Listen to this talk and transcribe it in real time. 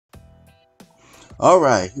All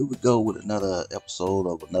right, here we go with another episode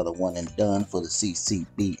of another one and done for the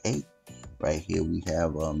CCBA. Right here we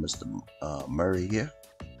have Mr. Murry here,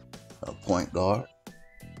 a point guard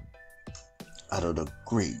out of the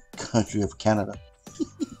great country of Canada.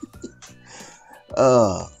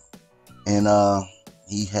 uh, and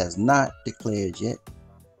he has not declared yet.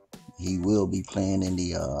 He will be playing in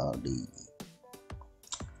the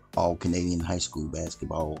All Canadian High School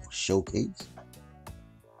Basketball Showcase.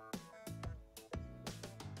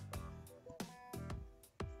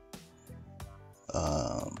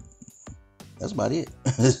 Um, that's about it.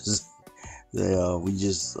 We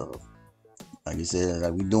just like I said,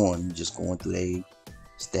 like we doing, just going through their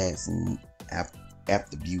stats and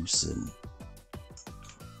attributes and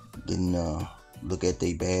getting look at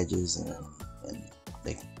their badges and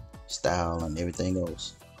their style and everything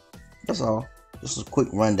else. That's all. Just a quick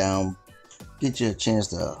rundown. Get you a chance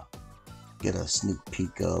to get a sneak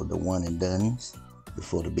peek of the one and dones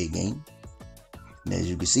before the big game. And as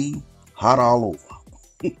you can see, hot all over.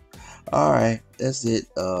 All right, that's it.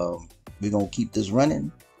 We're gonna keep this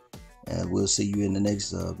running, and we'll see you in the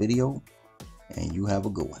next video. And you have a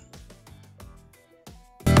good one.